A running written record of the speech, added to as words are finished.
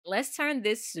Let's turn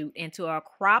this suit into a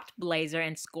cropped blazer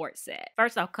and skort set.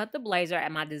 First, I'll cut the blazer at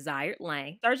my desired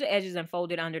length, serge the edges and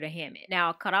fold it under the hem. Now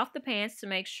I'll cut off the pants to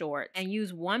make shorts and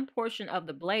use one portion of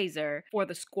the blazer for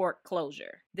the skort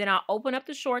closure. Then I'll open up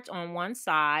the shorts on one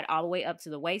side all the way up to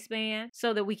the waistband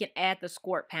so that we can add the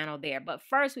skort panel there. But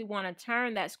first we want to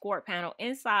turn that skort panel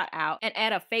inside out and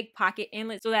add a fake pocket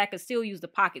inlet so that I can still use the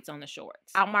pockets on the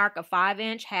shorts. I'll mark a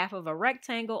 5-inch half of a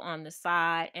rectangle on the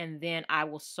side and then I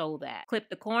will sew that. Clip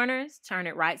the corners, turn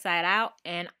it right side out,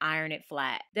 and iron it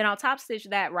flat. Then I'll top stitch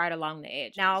that right along the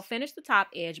edge. Now I'll finish the top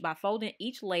edge by folding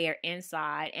each layer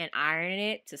inside and ironing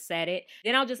it to set it.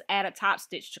 Then I'll just add a top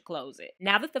stitch to close it.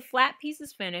 Now that the flap piece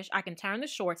is finished, I can turn the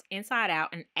shorts inside out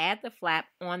and add the flap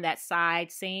on that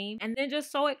side seam and then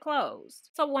just sew it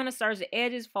closed. So we want to serge the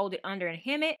edges, fold it under and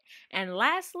hem it. And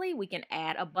lastly, we can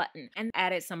add a button and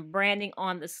added some branding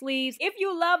on the sleeves. If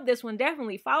you love this one,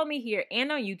 definitely follow me here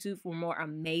and on YouTube for more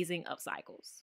amazing upcycles.